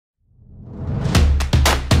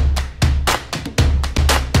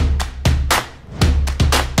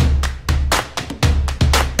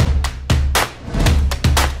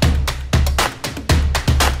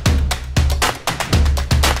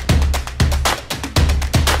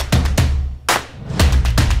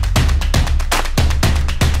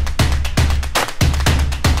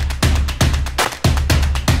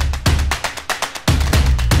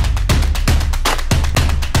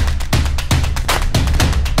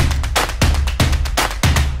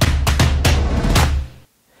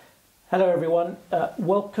Hello everyone,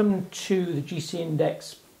 welcome to the GC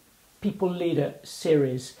Index People Leader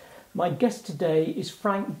series. My guest today is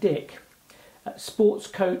Frank Dick, sports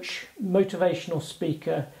coach, motivational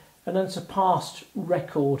speaker, an unsurpassed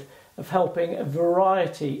record of helping a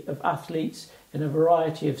variety of athletes in a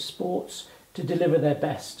variety of sports to deliver their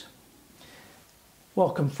best.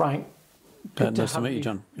 Welcome, Frank. Good nice to meet you,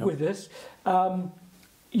 John. Yep. With us.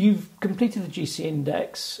 You've completed the GC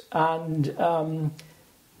Index and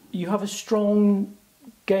you have a strong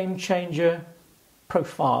game changer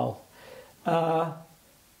profile.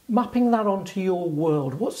 Mapping that onto your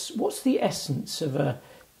world, what's the essence of a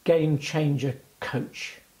game changer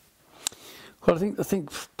coach? Well, I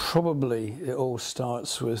think probably it all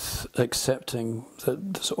starts with accepting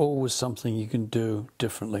that there's always something you can do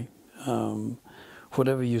differently.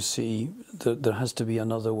 Whatever you see, there has to be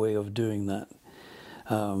another way of doing that.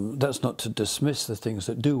 That's not to dismiss the things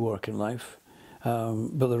that do work in life.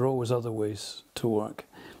 But there are always other ways to work.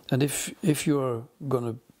 And if you're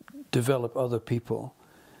going to develop other people,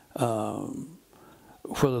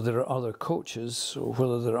 whether there are other coaches, or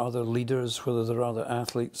whether there are other leaders, whether there are other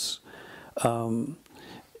athletes,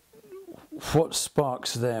 what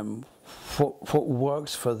sparks them, what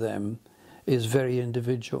works for them is very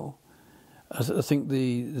individual. I think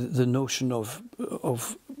the notion of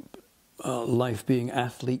life being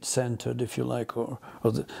athlete-centered, if you like, or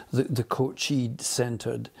the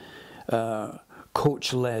coachee-centered,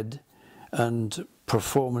 coach-led and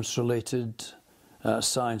performance-related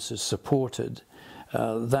sciences supported,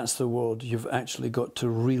 that's the world you've actually got to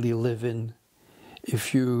really live in.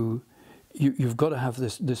 If you've got to have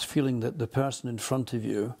this feeling that the person in front of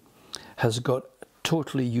you has got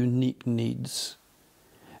totally unique needs,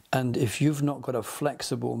 and if you've not got a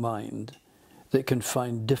flexible mind that can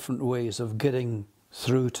find different ways of getting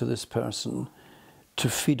through to this person to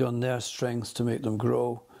feed on their strengths to make them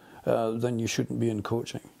grow, then you shouldn't be in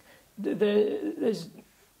coaching. There's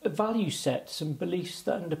a value set, some beliefs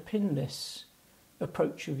that underpin this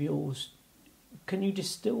approach of yours. Can you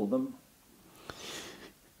distill them?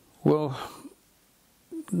 Well,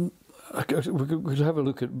 we could have a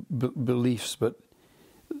look at beliefs, but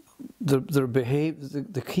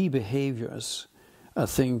the key behaviours, I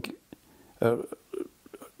think,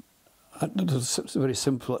 it's a very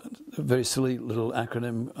simple, very silly little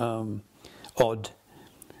acronym, ODD,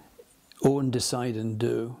 own, decide and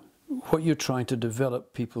do. What you're trying to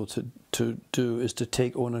develop people to do is to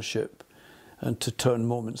take ownership and to turn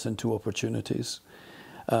moments into opportunities.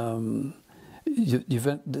 They've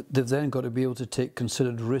then got to be able to take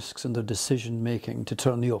considered risks in their decision making to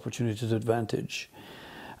turn the opportunity to advantage.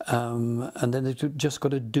 And then they've just got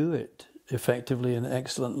to do it effectively and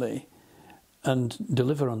excellently and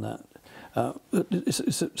deliver on that.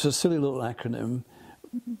 It's a silly little acronym,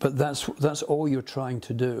 but that's all you're trying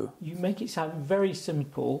to do. You make it sound very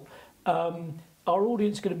simple. Our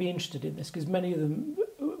audience is going to be interested in this because many of them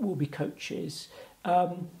will be coaches.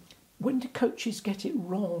 When do coaches get it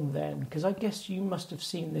wrong then? Because I guess you must have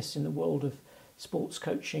seen this in the world of sports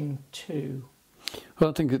coaching too.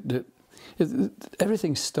 Well, I think that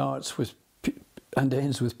everything starts with and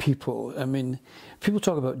ends with people. I mean, people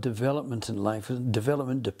talk about development in life, and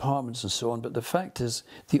development departments and so on, but the fact is,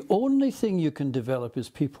 the only thing you can develop is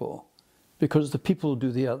people, because the people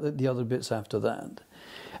do the other bits after that.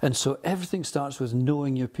 And so everything starts with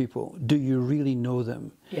knowing your people. Do you really know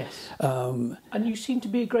them? Yes. And you seem to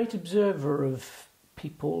be a great observer of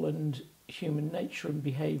people and human nature and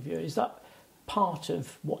behaviour. Is that part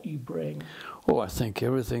of what you bring? Oh, I think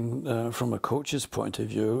everything from a coach's point of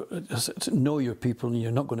view, know your people, and you're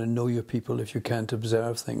not going to know your people if you can't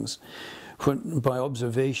observe things. By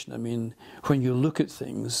observation, I mean, when you look at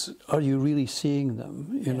things, are you really seeing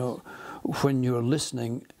them? You know, when you're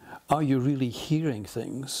listening, are you really hearing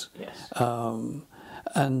things? Yes.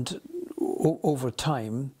 And over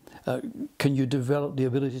time, can you develop the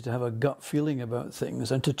ability to have a gut feeling about things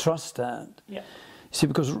and to trust that? Yeah. See,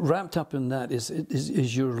 because wrapped up in that is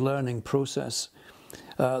your learning process.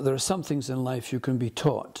 There are some things in life you can be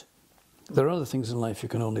taught. There are other things in life you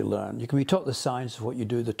can only learn. You can be taught the science of what you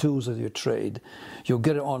do, the tools of your trade. You'll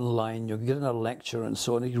get it online, you'll get it in a lecture and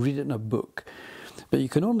so on, you read it in a book. But you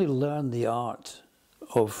can only learn the art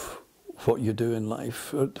of what you do in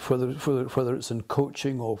life, whether it's in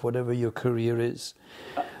coaching or whatever your career is.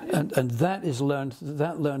 And that is learned.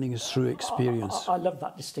 That learning is through experience. I love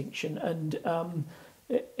that distinction, and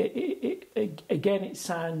again, it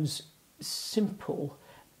sounds simple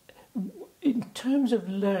in terms of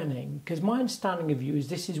learning. Because my understanding of you is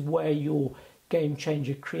this is where your game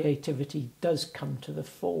changer creativity does come to the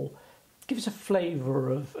fore. Give us a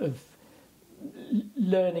flavour of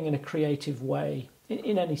learning in a creative way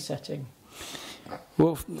in any setting?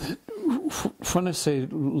 Well, when I say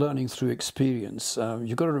learning through experience,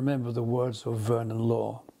 you've got to remember the words of Vernon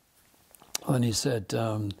Law. And he said,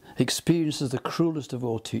 experience is the cruelest of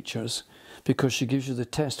all teachers because she gives you the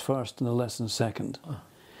test first and the lesson second. Oh.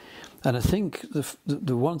 And I think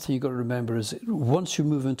the one thing you've got to remember is once you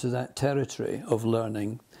move into that territory of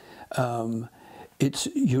learning,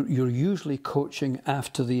 you're usually coaching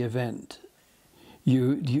after the event.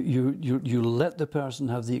 You let the person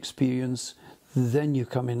have the experience, then you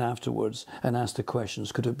come in afterwards and ask the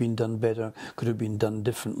questions. Could it have been done better? Could it have been done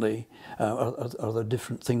differently? Are there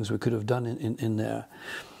different things we could have done in there?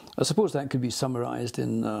 I suppose that could be summarised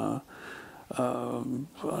in a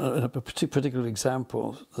particular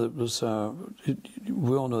example. That was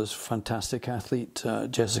we all know this fantastic athlete,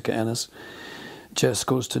 Jessica Ennis. Jess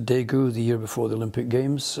goes to Daegu the year before the Olympic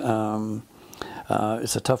Games.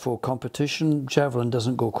 It's a tough old competition. Javelin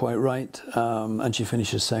doesn't go quite right, and she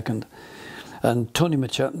finishes second. And Tony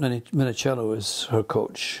Minicello is her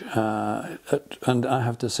coach, and I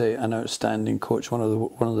have to say, an outstanding coach, one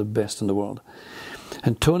of the best in the world.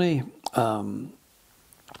 And Tony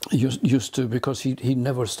used to, because he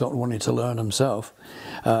never stopped wanting to learn himself,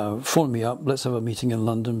 phone me up. Let's have a meeting in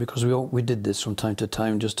London, because we did this from time to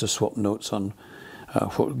time just to swap notes on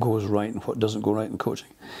what goes right and what doesn't go right in coaching.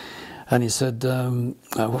 And he said,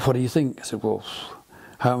 "What do you think?" I said, "Well,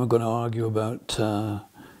 how am I going to argue about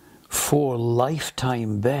 4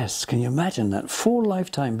 lifetime bests?" Can you imagine that? 4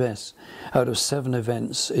 lifetime bests out of 7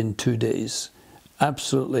 events in 2 days.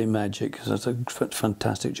 Absolutely magic. That's a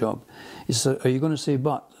fantastic job. He said, "Are you going to say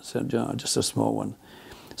but?" I said, "Yeah, just a small one."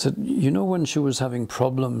 He said, "You know when she was having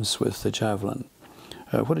problems with the javelin,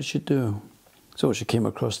 what did she do?" So she came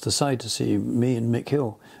across the side to see me and Mick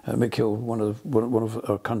Hill. Mick Hill, one of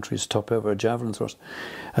our country's top ever javelin throwers.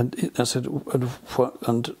 And I said,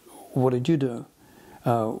 and what did you do?"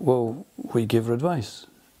 "Well, we gave her advice."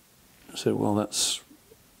 I said, "Well, that's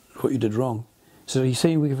what you did wrong." He said, "Are you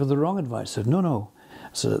saying we give her the wrong advice?" I said, "No.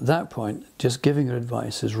 I said, at that point, just giving her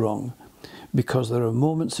advice is wrong, because there are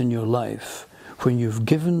moments in your life when you've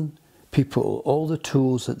given people all the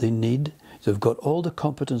tools that they need, they've got all the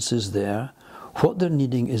competencies there. What they're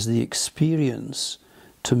needing is the experience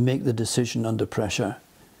to make the decision under pressure.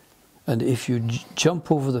 And if you jump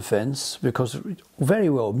over the fence, because very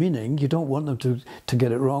well meaning, you don't want them to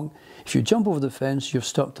get it wrong. If you jump over the fence, you've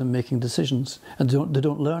stopped them making decisions, and they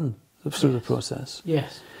don't learn through the process."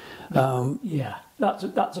 Yes. Yeah,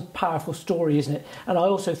 that's a powerful story, isn't it? And I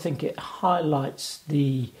also think it highlights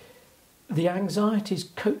the anxieties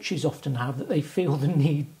coaches often have, that they feel the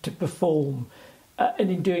need to perform, and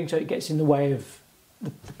in doing so, it gets in the way of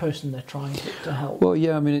the person they're trying to help. Well,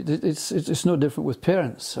 yeah, I mean, it's no different with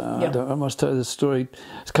parents. I must tell you this story.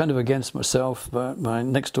 It's kind of against myself, but my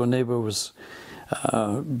next door neighbour was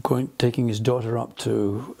taking his daughter up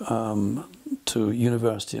to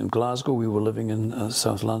university in Glasgow. We were living in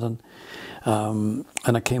South London, and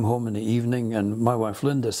I came home in the evening, and my wife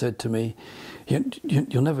Linda said to me,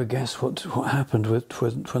 "You'll never guess what happened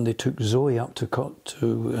when they took Zoe up to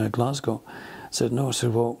Glasgow." I said, "No." I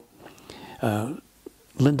said, "Well,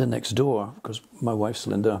 Linda next door," because my wife's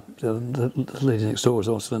Linda, the lady next door was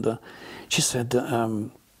also Linda, she said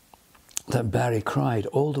that Barry cried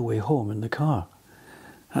all the way home in the car.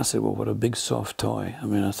 I said, "Well, what a big soft toy. I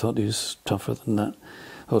mean, I thought he was tougher than that."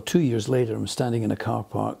 Well, 2 years later, I'm standing in a car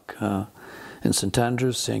park in St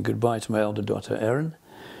Andrews saying goodbye to my elder daughter, Erin,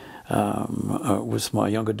 with my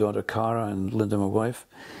younger daughter, Cara, and Linda, my wife.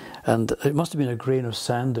 And it must have been a grain of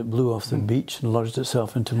sand that blew off the beach and lodged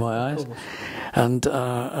itself into my eyes. And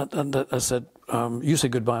I said, "You say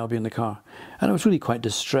goodbye, I'll be in the car." And I was really quite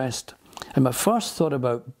distressed. And my first thought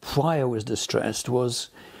about why I was distressed was,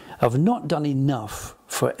 I've not done enough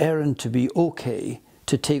for Erin to be okay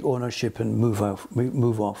to take ownership and move off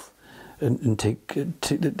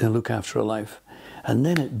and look after her life. And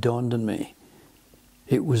then it dawned on me,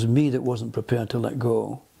 it was me that wasn't prepared to let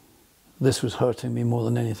go. This was hurting me more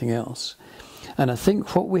than anything else. And I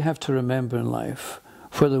think what we have to remember in life,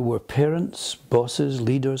 whether we're parents, bosses,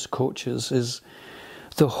 leaders, coaches, is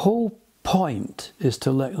the whole point is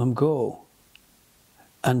to let them go.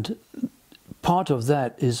 And part of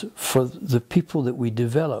that is for the people that we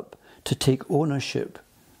develop to take ownership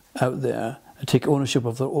out there, and take ownership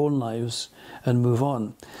of their own lives and move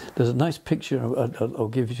on. There's a nice picture I'll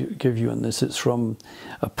give you on this. It's from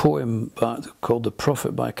a poem called "The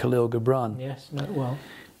Prophet" by Khalil Gibran. Yes, know it well.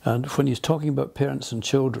 And when he's talking about parents and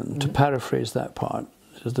children, to paraphrase that part,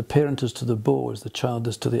 it says, "The parent is to the bow as the child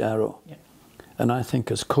is to the arrow." Yeah. And I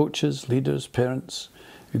think as coaches, leaders, parents,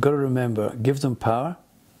 you've got to remember, give them power,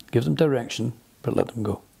 give them direction, but let them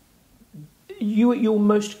go. you at your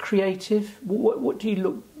most creative? What do you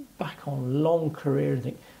look back on, long career, and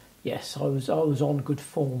think, yes, I was on good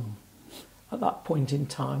form at that point in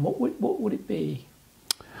time? What would it be?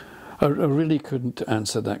 I really couldn't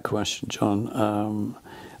answer that question, John.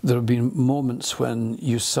 There have been moments when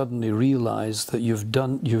you suddenly realise that you've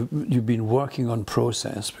been working on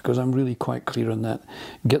process, because I'm really quite clear on that.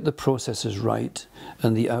 Get the processes right,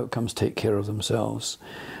 and the outcomes take care of themselves.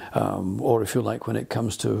 Or if you like, when it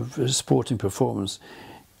comes to sporting performance,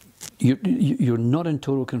 you're not in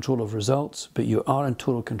total control of results, but you are in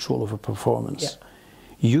total control of a performance. Yeah.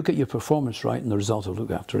 You get your performance right, and the result will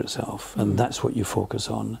look after itself, and that's what you focus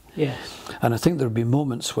on. Yes. And I think there'll be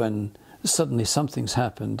moments when suddenly something's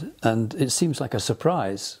happened, and it seems like a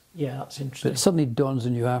surprise. Yeah, that's But interesting. it suddenly dawns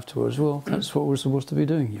on you afterwards, well, that's what we're supposed to be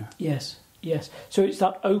doing here. Yes, yes. So it's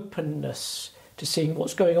that openness to seeing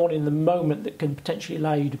what's going on in the moment that can potentially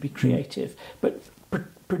allow you to be creative. But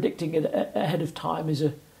predicting it ahead of time is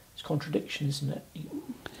a contradiction, isn't it?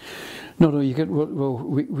 No, you get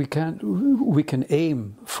we can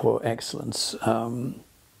aim for excellence.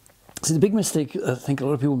 See, the big mistake I think a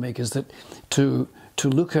lot of people make is that to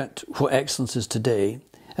look at what excellence is today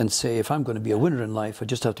and say, if I'm going to be a winner in life, I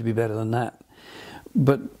just have to be better than that.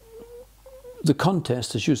 But the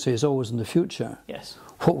contest, as you say, is always in the future. Yes.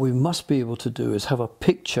 What we must be able to do is have a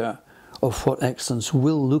picture of what excellence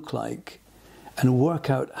will look like, and work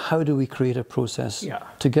out how do we create a process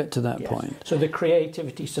to get to that point. So the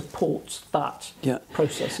creativity supports that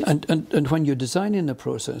process. And when you're designing the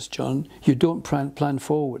process, John, you don't plan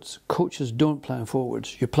forwards. Coaches don't plan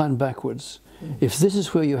forwards. You plan backwards. If this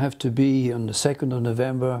is where you have to be on the 2nd of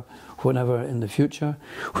November, whenever in the future,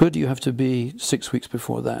 where do you have to be 6 weeks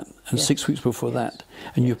before that, and 6 weeks before that?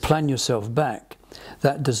 And you plan yourself back.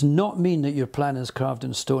 That does not mean that your plan is carved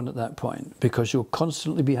in stone at that point, because you'll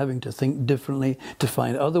constantly be having to think differently, to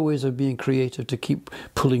find other ways of being creative, to keep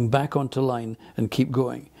pulling back onto line and keep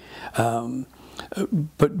going.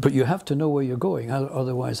 But you have to know where you're going,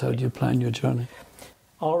 otherwise how do you plan your journey?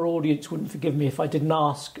 Our audience wouldn't forgive me if I didn't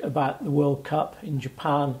ask about the World Cup in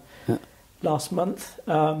Japan last month.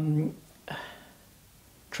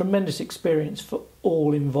 Tremendous experience for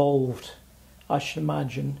all involved, I should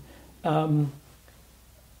imagine.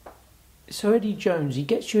 So Eddie Jones, he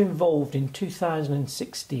gets you involved in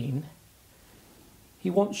 2016. He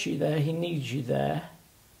wants you there, he needs you there.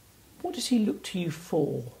 What does he look to you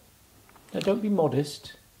for? Now, don't be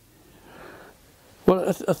modest. Well,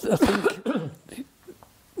 I think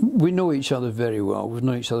we know each other very well. We've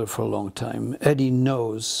known each other for a long time. Eddie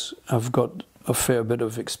knows I've got a fair bit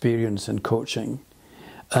of experience in coaching,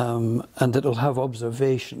 and that he'll have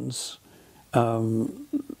observations on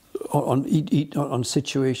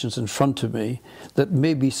situations in front of me that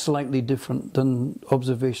may be slightly different than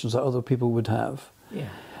observations that other people would have. Yeah.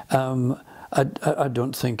 I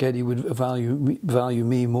don't think Eddie would value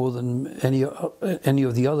me more than any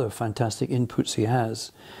of the other fantastic inputs he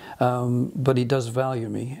has, but he does value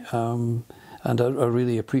me, and I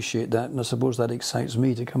really appreciate that, and I suppose that excites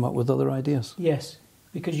me to come up with other ideas. Yes,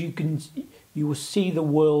 because you will see the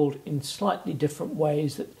world in slightly different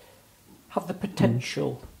ways that have the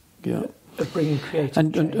potential of bringing creative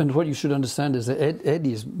change. And what you should understand is that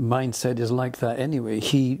Eddie's mindset is like that anyway.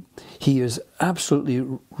 He is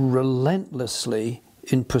absolutely relentlessly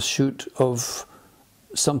in pursuit of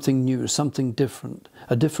something new, something different,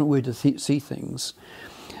 a different way to see things,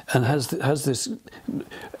 and has this,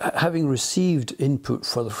 having received input,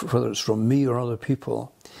 whether it's from me or other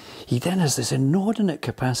people, he then has this inordinate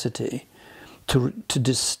capacity to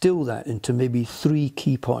distill that into maybe 3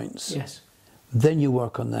 key points. Yes. Then you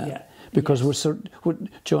work on that. Yeah. Because we're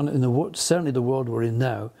John, certainly the world we're in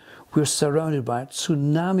now, we're surrounded by a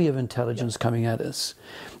tsunami of intelligence coming at us.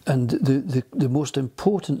 And the most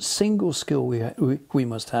important single skill we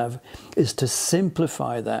must have is to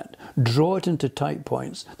simplify that, draw it into tight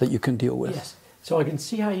points that you can deal with. Yes. So I can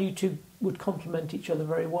see how you two would complement each other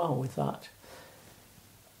very well with that.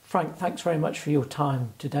 Frank, thanks very much for your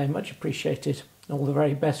time today. Much appreciated. All the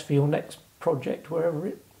very best for your next project, wherever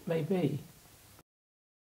it may be.